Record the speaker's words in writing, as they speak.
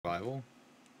survival.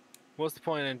 What's the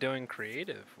point in doing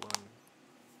creative when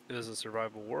it is a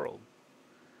survival world?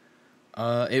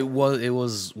 It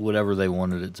was whatever they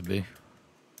wanted it to be.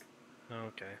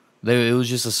 Okay. It was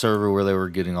just a server where they were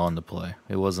getting on to play.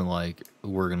 It wasn't like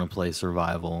we're gonna play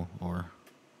survival or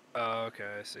Oh, okay,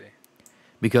 I see.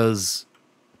 because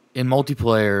in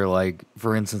multiplayer, like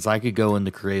for instance, I could go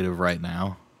into creative right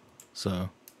now, so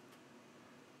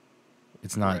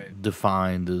it's not Right.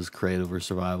 defined as creative or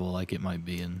survival like it might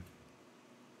be in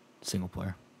single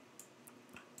player.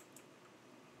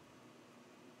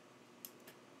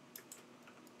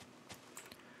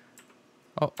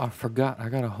 Oh, I forgot. I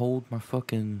gotta hold my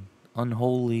fucking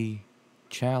unholy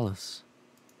chalice,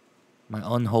 my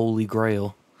unholy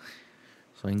grail,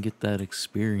 so I can get that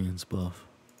experience buff.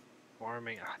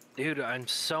 Farming. Ah, dude, I'm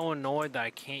so annoyed that I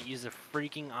can't use a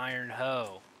freaking iron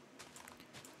hoe.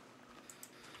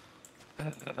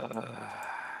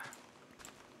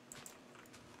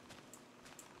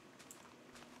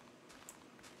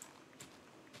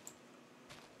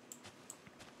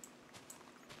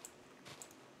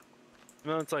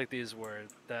 Moments like these where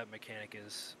that mechanic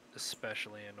is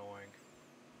especially annoying.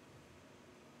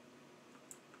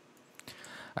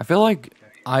 I feel like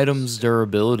Okay, items' so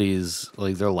durability is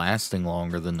like they're lasting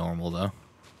longer than normal though.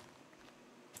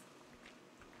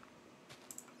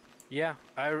 yeah,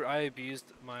 I abused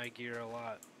my gear a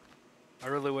lot. I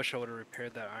really wish I would have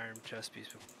repaired that iron chest piece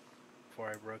before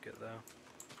I broke it though.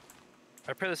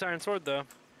 I repaired this iron sword though.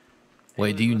 Hey,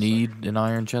 Wait, do look at you this sucker. need an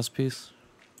iron chest piece?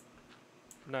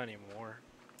 Not anymore.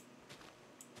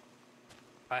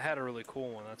 I had a really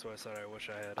cool one. That's why I said I wish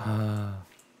I had.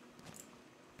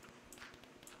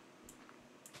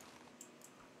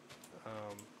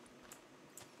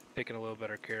 Taking a little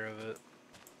better care of it.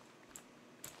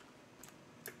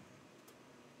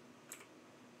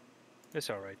 It's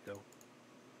alright though.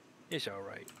 It's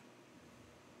alright.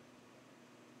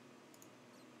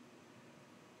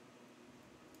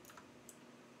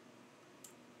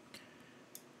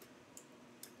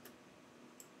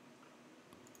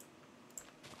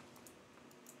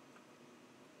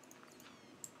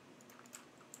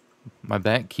 My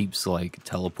bat keeps like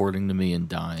teleporting to me and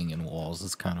dying in walls.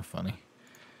 It's kind of funny.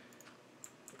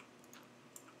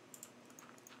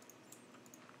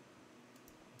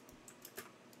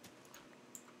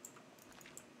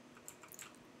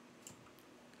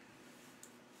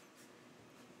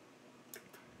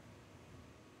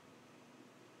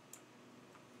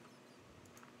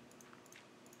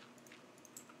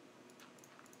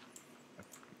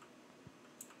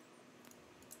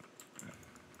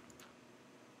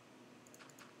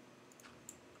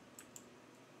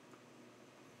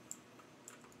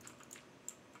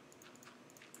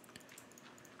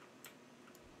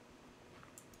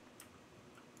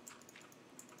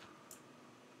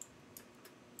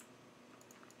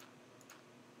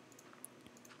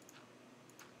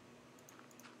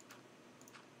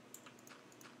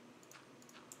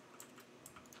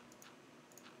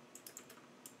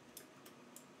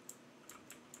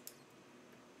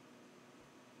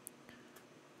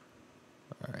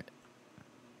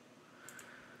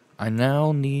 I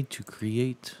now need to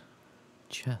create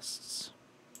chests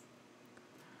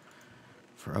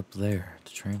for up there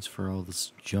to transfer all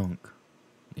this junk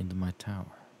into my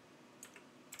tower.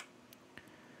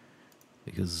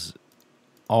 Because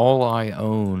all I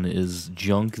own is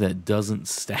junk that doesn't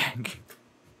stack.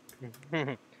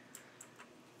 Are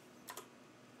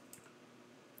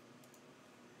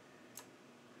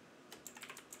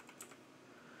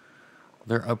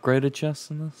There upgraded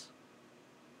chests in this?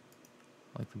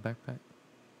 Like the backpack?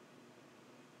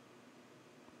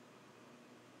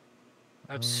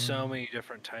 I have so many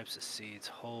different types of seeds.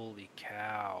 Holy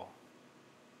cow.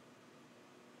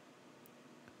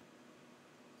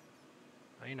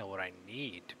 I know what I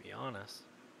need, to be honest.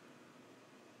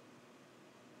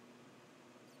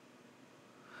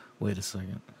 Wait a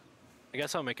second. I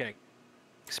guess I'll make an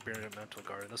experimental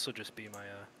garden. This will just be my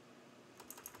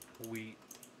wheat.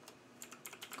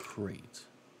 Crate.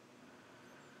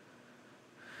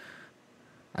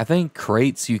 I think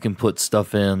crates you can put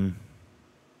stuff in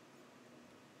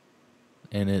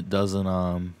and it doesn't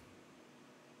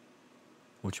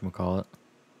whatchamacallit?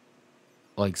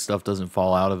 Like stuff doesn't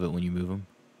fall out of it when you move them.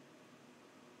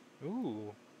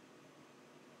 Ooh,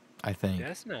 I think.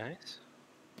 that's nice.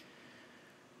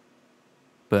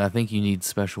 But I think you need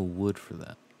special wood for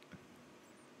that.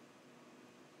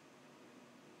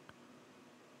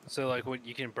 So, like, what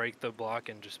you can break the block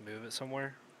and just move it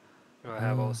somewhere? Will I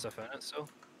have all the stuff in it still?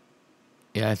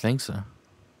 Yeah, I think so.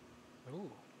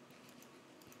 Ooh.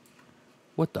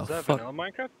 What the Is that a fuck? vanilla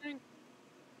Minecraft thing?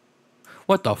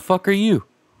 What the fuck are you?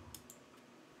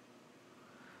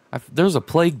 There's a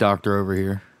plague doctor over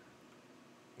here.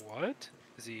 What?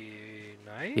 Is he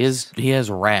nice? He has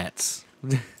rats.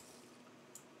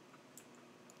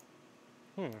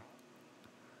 Hmm.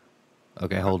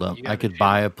 Okay, hold up. You I got an could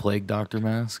buy enchantment? a plague doctor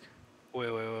mask. Wait.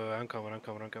 I'm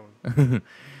coming.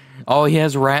 Oh, he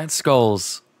has rat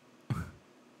skulls.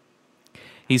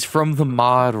 He's from the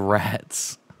mod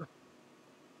Rats.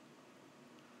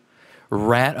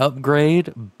 Rat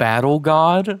upgrade, battle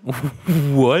god.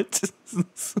 What?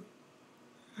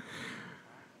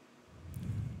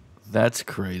 That's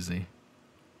crazy.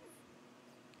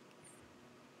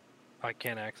 I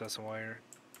can't access him while you're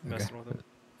Okay, messing with him.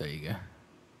 there you go.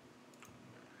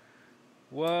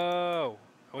 Whoa!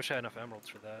 I wish I had enough emeralds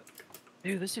for that.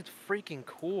 Dude, this dude's freaking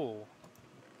cool.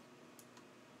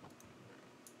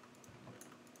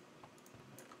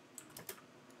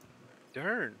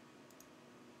 Darn.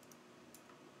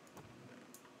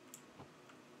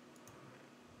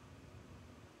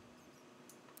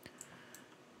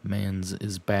 Man's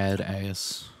is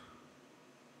badass.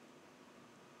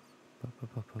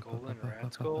 Golden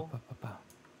rat skull?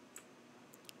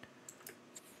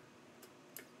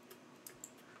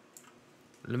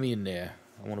 Let me in there.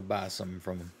 I want to buy something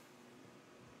from him.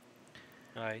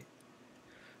 Alright.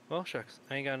 Well, shucks.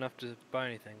 I ain't got enough to buy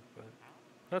anything, but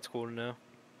that's cool to know.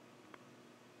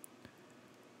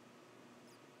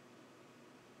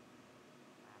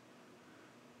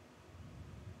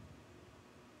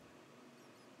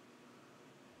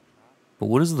 But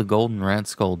what does the golden rat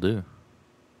skull do?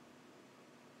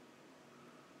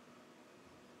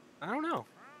 I don't know.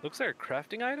 Looks like a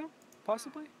crafting item,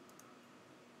 possibly?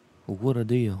 What a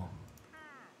deal.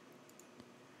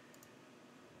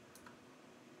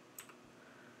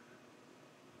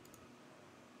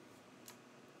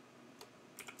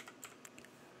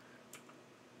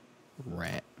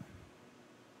 Rat.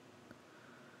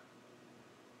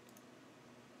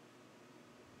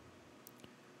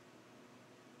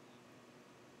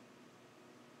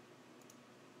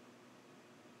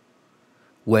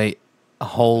 Wait,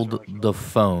 hold the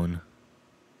phone.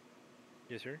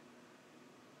 Yes, sir.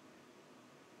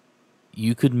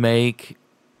 You could make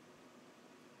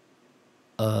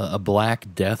a black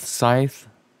death scythe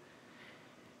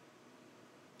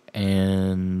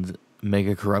and make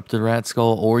a corrupted rat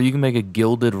skull, or you can make a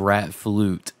gilded rat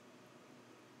flute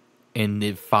and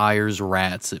it fires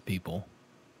rats at people.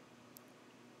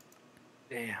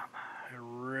 Damn. I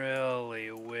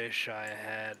really wish I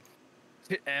had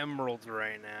emeralds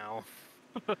right now.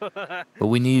 But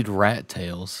we need rat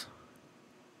tails.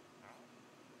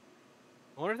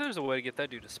 I wonder if there's a way to get that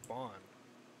dude to spawn.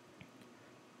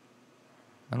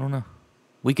 I don't know.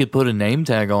 We could put a name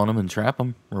tag on him and trap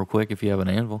him real quick if you have an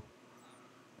anvil.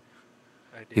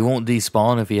 He won't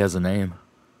despawn if he has a name.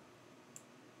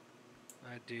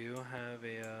 I do have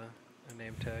a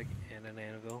name tag and an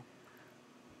anvil.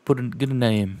 Get a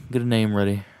name. Get a name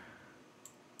ready.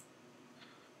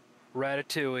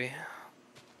 Ratatouille.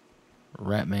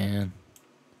 Ratman.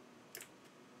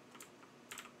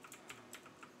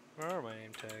 Where are my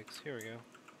name tags? Here we go.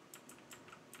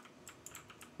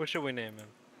 What should we name him?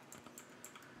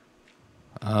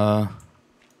 I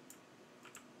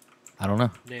don't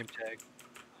know. Name tag.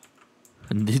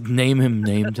 Name him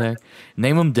name tag.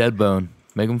 Name him Deadbone.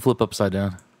 Make him flip upside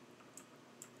down.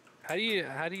 How do you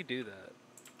do that?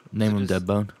 Name him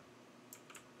Deadbone.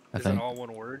 I Is think. it all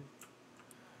one word?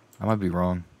 I might be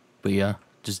wrong. But yeah,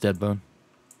 just Deadbone.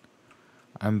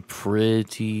 I'm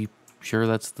pretty sure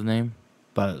that's the name.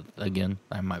 But again,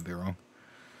 I might be wrong.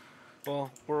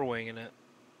 Well, we're winging it.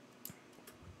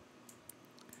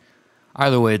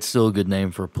 Either way, it's still a good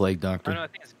name for a plague doctor. Oh, no, I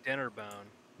think it's Dinnerbone.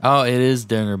 Oh, it is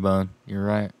Dinnerbone. You're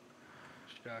right.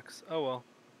 Shucks. Oh well.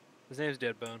 His name's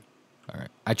Deadbone. All right.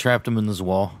 I trapped him in this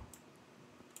wall.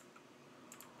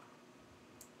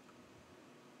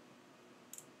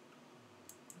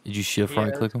 Did you shift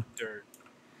right click him? Dirt.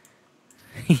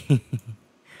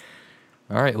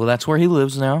 All right. Well, that's where he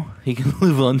lives now. He can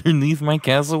live underneath my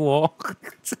castle wall.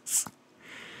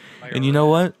 And you know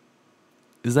what?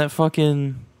 Is that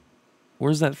fucking...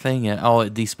 Where's that thing at? Oh,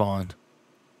 it despawned.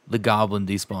 The goblin I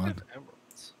despawned. have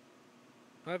emeralds.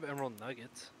 I have emerald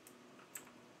nuggets.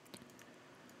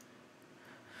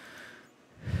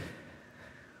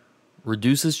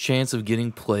 Reduces chance of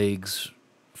getting plagues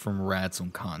from rats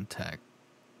on contact.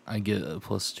 I get a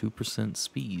plus 2%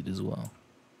 speed as well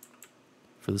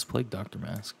for this plague doctor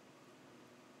mask.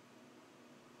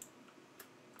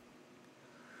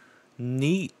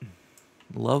 Neat.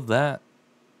 Love that.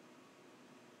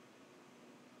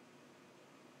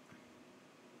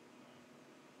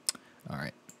 All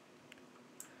right.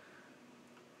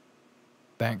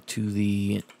 Back to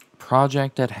the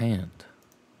project at hand.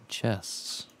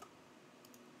 chests.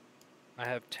 I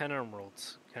have 10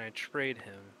 emeralds. Can I trade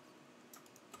him?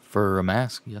 For a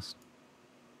mask, yes.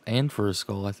 And for a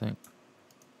skull, I think.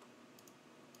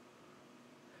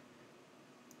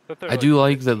 Thought they were I do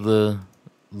like 50. that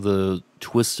the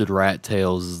twisted rat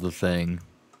tails is the thing,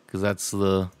 because that's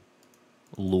the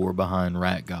lore behind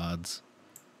rat gods.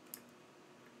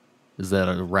 Is that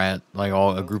a rat, like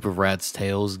a group of rats'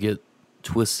 tails get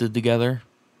twisted together,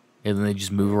 and then they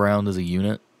just move around as a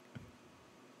unit?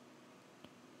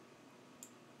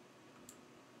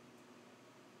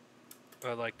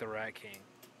 I like the Rat King.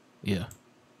 Yeah.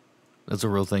 That's a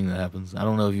real thing that happens. I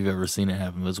don't know if you've ever seen it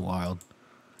happen, but it's wild.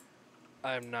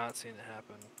 I have not seen it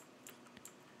happen.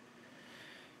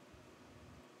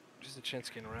 Just a chance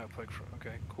getting a rat plague from.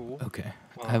 Okay, cool. Okay.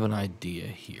 I have an idea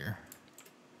here.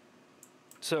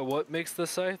 So what makes the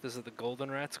scythe? Is it the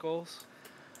golden rat skulls?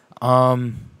 Yeah,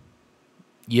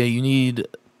 you need...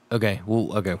 Okay,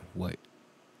 well, okay, wait.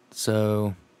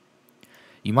 So,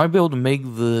 you might be able to make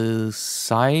the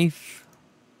scythe...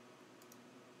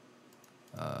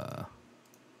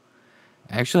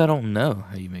 Actually, I don't know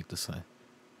how you make the scythe.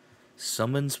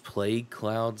 Summons plague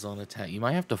clouds on attack. You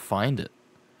might have to find it.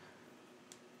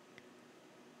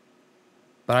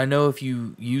 But I know if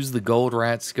you use the gold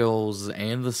rat skulls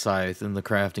and the scythe in the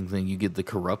crafting thing, you get the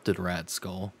corrupted rat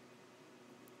skull.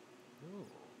 Ooh.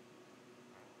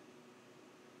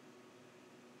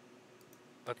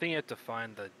 I think you have to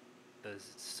find the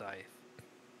scythe.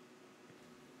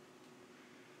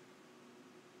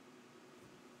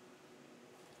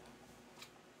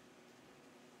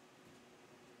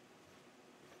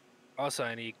 Also,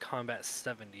 I need combat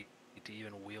 70 to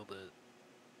even wield it.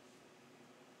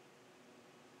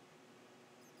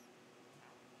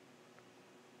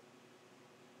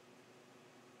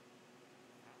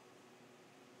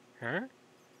 Huh?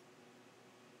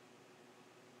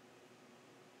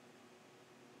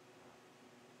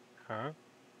 Huh?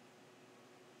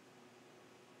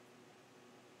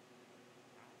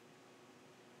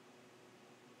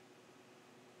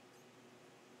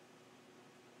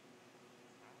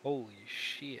 Holy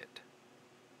shit.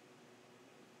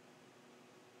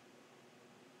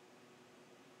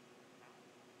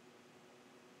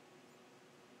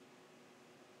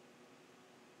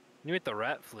 You hit the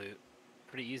rat flute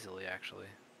pretty easily, actually.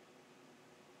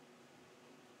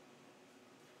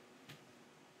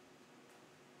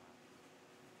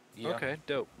 Yeah. Okay,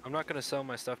 dope. I'm not gonna sell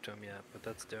my stuff to him yet, but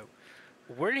that's dope.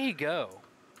 Where did he go?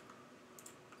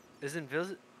 Is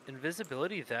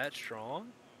invisibility that strong?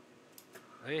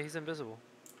 Oh yeah, he's invisible.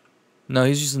 No,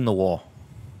 he's just in the wall,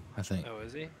 I think. Oh,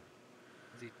 is he?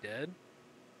 Is he dead?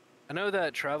 I know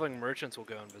that traveling merchants will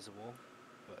go invisible,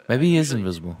 but Maybe he is usually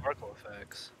invisible. particle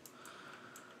effects.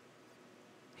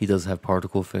 He does have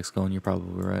particle effects going, you're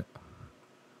probably right.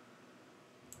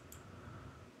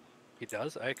 He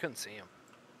does? I couldn't see him.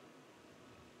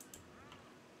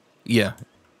 Yeah,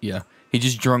 yeah. He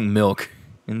just drunk milk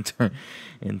and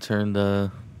turned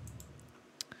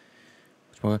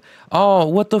Oh,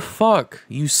 what the fuck?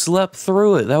 You slept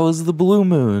through it. That was the blue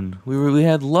moon. We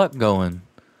had luck going.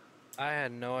 I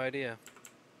had no idea.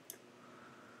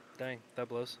 Dang, that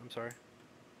blows. I'm sorry.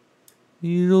 You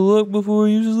need to look before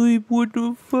you sleep. What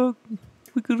the fuck?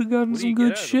 We could have gotten What do some you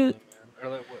get good out of the blue shit. moon? Or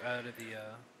like, out of the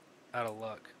out of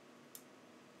luck?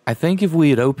 I think if we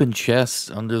had opened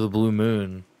chests under the blue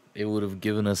moon, it would have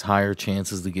given us higher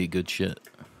chances to get good shit.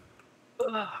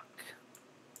 Fuck.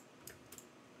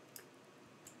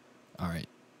 Alright.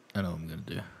 I know what I'm gonna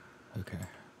do. Okay.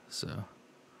 So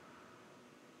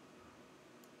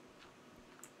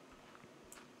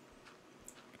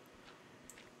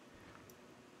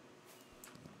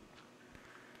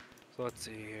let's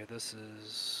see here. This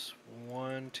is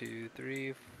 1, 2,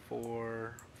 3,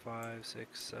 4, 5,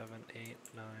 6, 7, 8,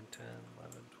 9, 10,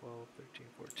 11, 12, 13,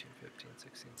 14, 15,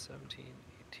 16, 17,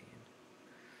 18.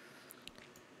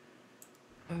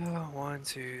 1,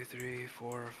 2, 3,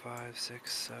 4, 5,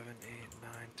 6, 7, 8,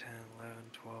 9, 10, 11,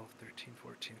 12, 13,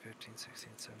 14, 15, 16,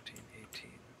 17,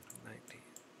 18, 19.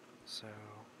 So,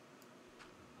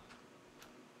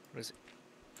 what is it?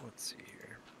 Let's see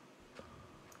here.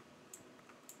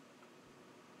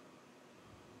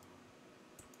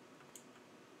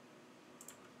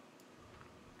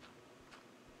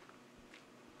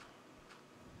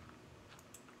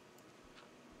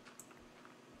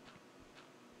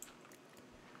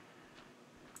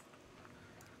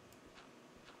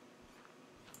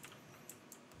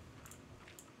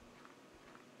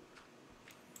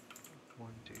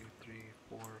 One, two, three,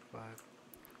 four, five.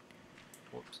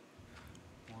 Whoops.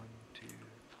 1, 2,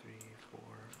 3, 4,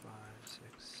 5, 6,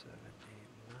 7,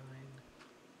 8, 9.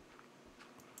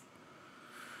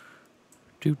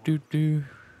 Do do do.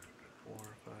 4,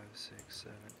 5, 6,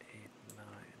 7, 8, 9.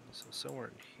 So somewhere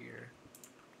in here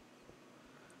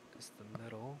is the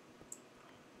middle.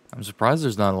 I'm surprised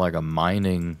there's not like a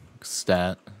mining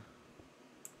stat.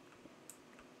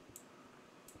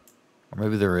 Or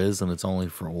maybe there is and it's only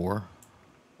for ore.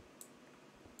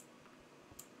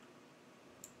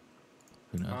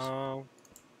 Who knows?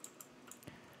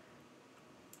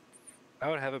 I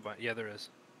would have it by, yeah, there is.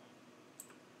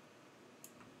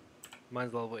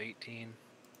 Mine's level 18.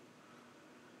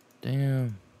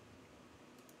 Damn.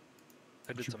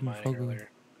 I did You some been mining fucking- earlier.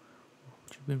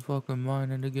 What you been fucking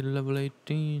mining to get a level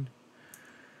 18?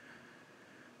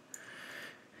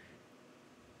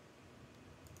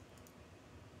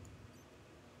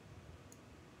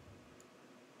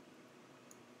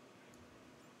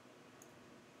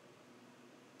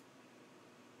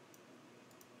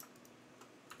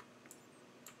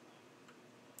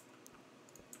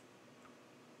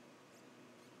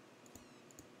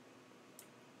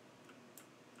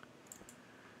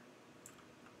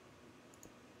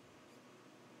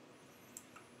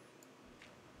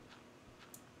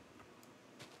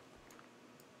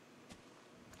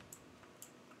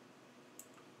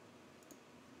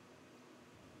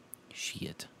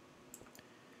 Shit.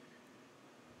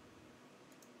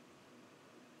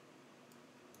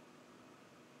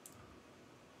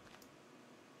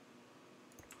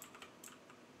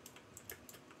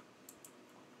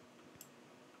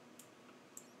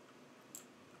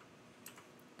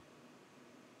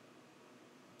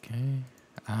 Okay.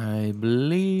 I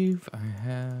believe I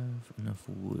have enough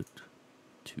wood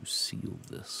to seal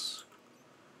this.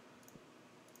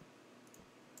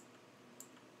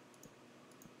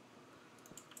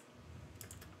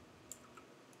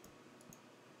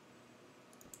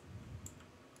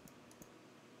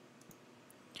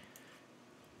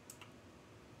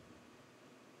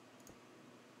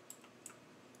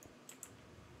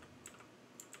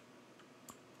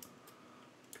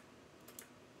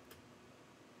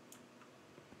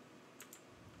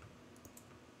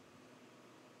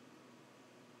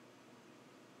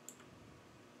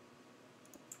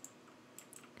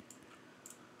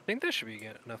 I think there should be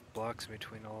enough blocks in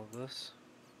between all of this.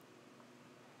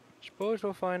 Suppose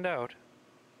we'll find out.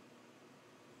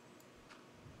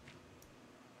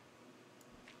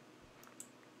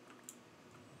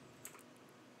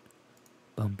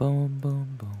 Boom, boom,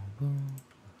 boom, boom, boom.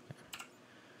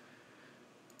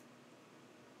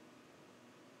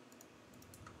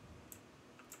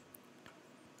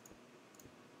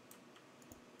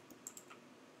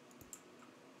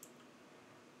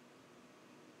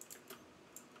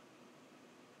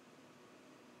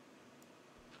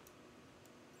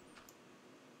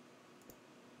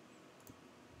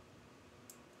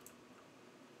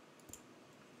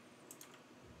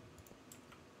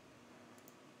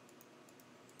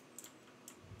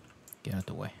 Get out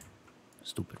the way.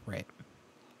 Stupid rat.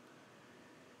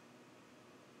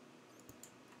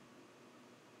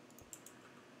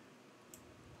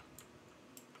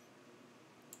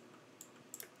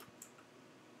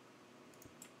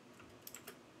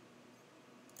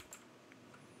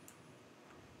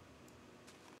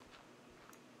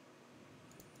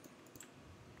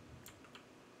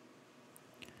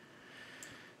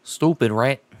 Stupid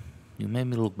rat. You made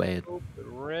me look bad. Stupid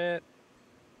rat.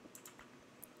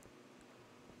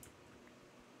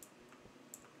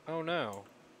 Oh no.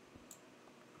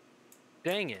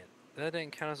 Dang it. That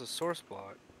didn't count as a source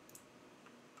block.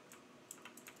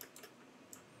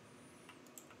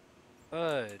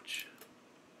 Fudge.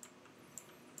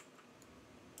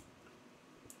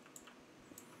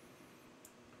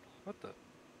 What the?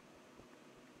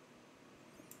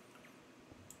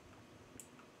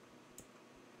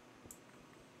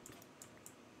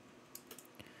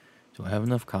 Do I have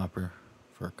enough copper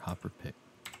for a copper pick?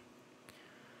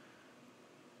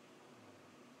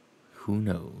 Who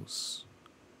knows?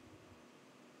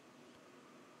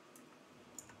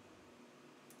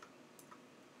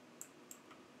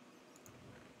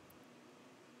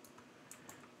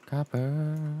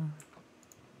 Copper.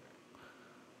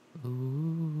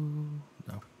 Ooh.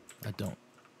 No, I don't.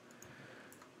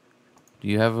 Do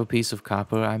you have a piece of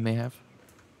copper I may have?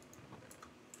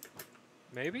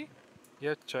 Maybe? You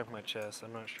have to check my chest.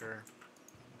 I'm not sure.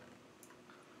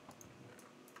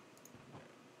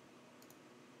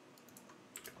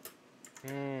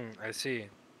 I see.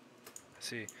 I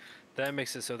see. That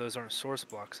makes it so those aren't source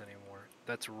blocks anymore.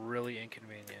 That's really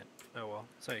inconvenient. Oh well,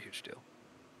 it's not a huge deal.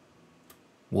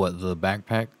 What, the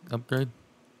backpack upgrade?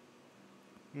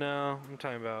 No, I'm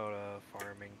talking about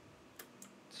farming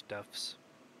stuffs.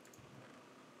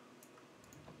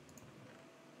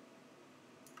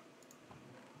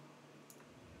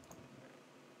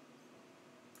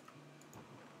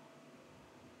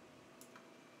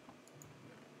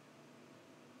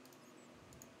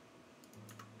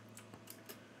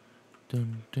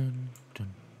 Dun, dun,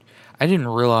 dun. I didn't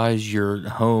realize your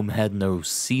home had no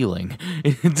ceiling.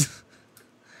 It's-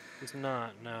 It's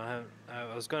not. No,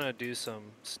 I was gonna do some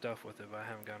stuff with it, but I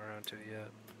haven't gotten around to it yet.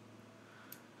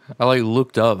 I like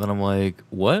looked up and I'm like,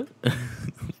 what?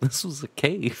 This was a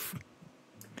cave.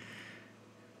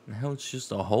 Now it's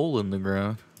just a hole in the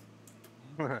ground.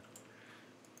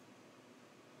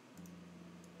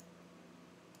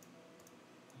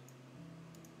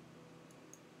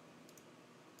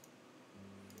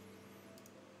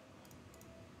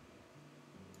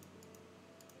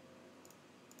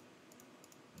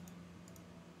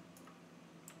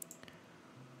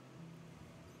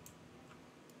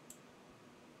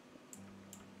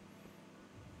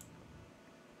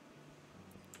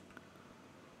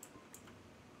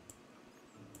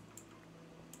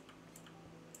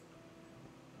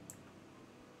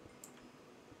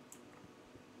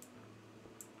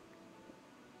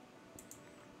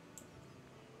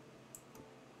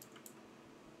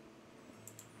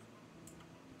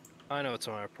 I know it's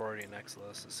on my priority next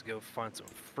list is to go find some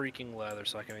freaking leather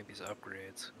so I can make these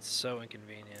upgrades. It's so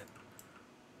inconvenient.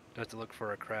 I have to look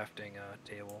for a crafting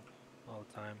table all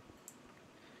the time.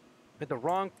 With the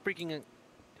wrong freaking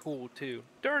tool too.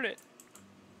 Darn it!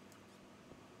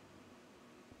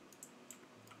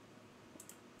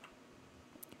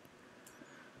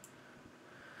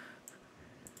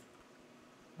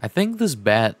 I think this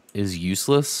bat is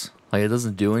useless. Like, it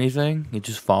doesn't do anything. It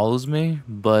just follows me.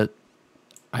 But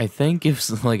I think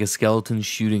if, like, a skeleton's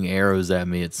shooting arrows at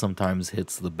me, it sometimes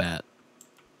hits the bat.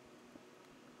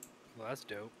 Well, that's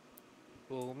dope.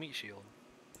 Well, meat shield.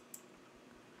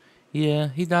 Yeah,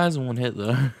 he dies in one hit,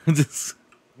 though. Just-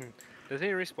 Does he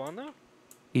respawn though?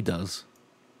 he does.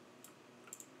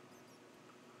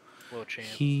 Little champ.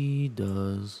 He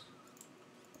does.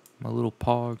 My little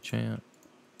pog champ.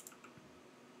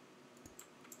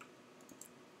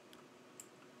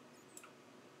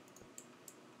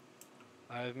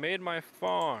 I've made my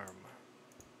farm.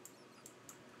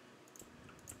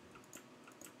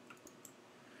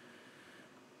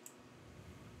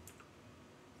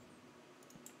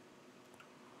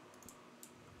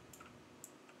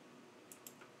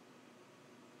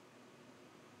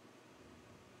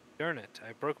 Darn it,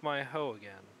 I broke my hoe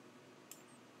again.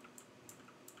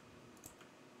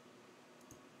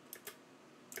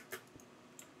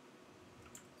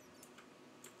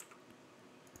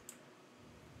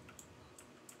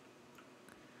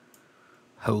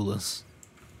 Holeless.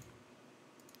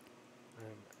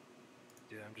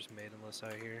 Dude, I'm just maidenless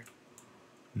out here.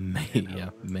 Yeah,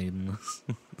 maidenless.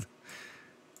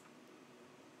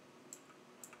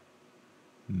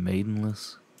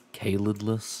 Maidenless.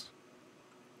 Calidless.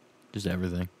 Just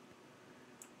everything.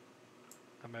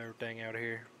 I'm everything out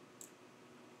here.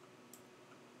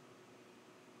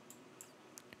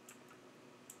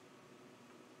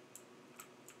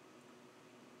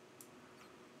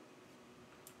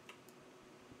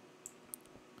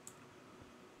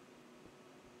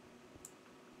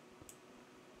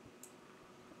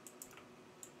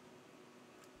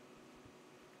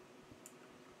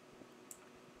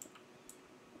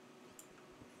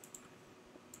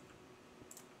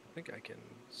 I think I can.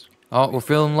 Oh, we're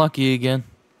feeling lucky again.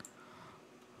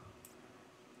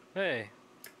 Hey.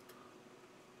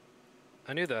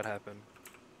 I knew that happened.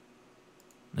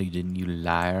 No, you didn't, you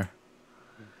liar.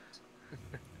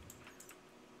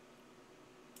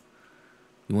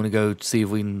 You want to go see if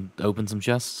we can open some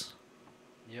chests?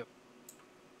 Yep.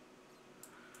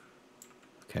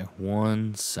 Okay,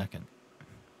 1 second.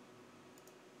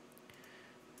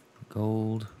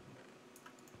 Gold.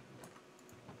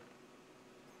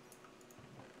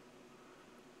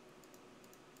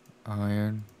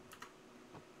 Iron.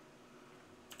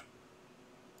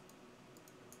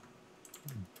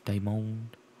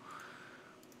 Diamond.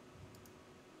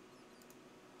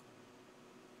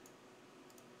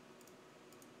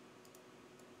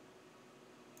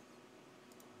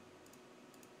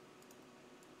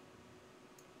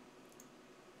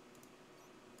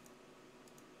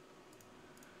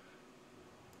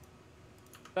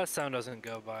 That sound doesn't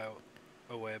go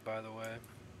away, by the way.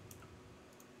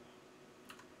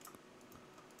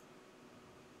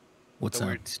 What's The that?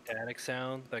 weird static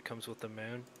sound that comes with the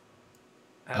moon.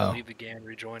 I had to Oh, leave the game and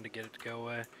rejoin to get it to go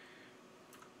away.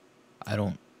 I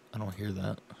don't hear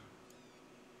that.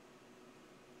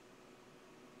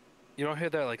 You don't hear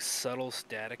that like subtle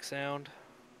static sound?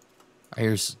 I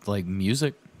hear like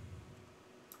music.